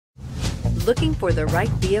Looking for the right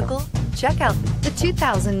vehicle? Check out the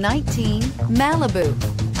 2019 Malibu.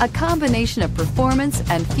 A combination of performance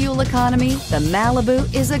and fuel economy, the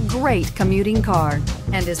Malibu is a great commuting car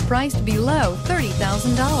and is priced below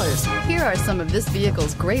 $30,000. Here are some of this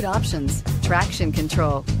vehicle's great options: traction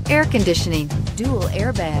control, air conditioning, dual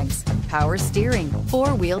airbags, power steering,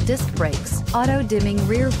 four-wheel disc brakes, auto-dimming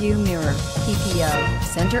rear view mirror, PPO,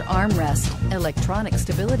 center armrest, electronic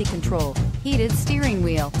stability control, heated steering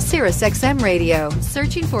wheel, Sirius XM radio.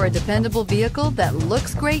 Searching for a dependable vehicle that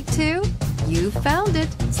looks great too? You found it,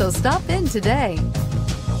 so stop in today.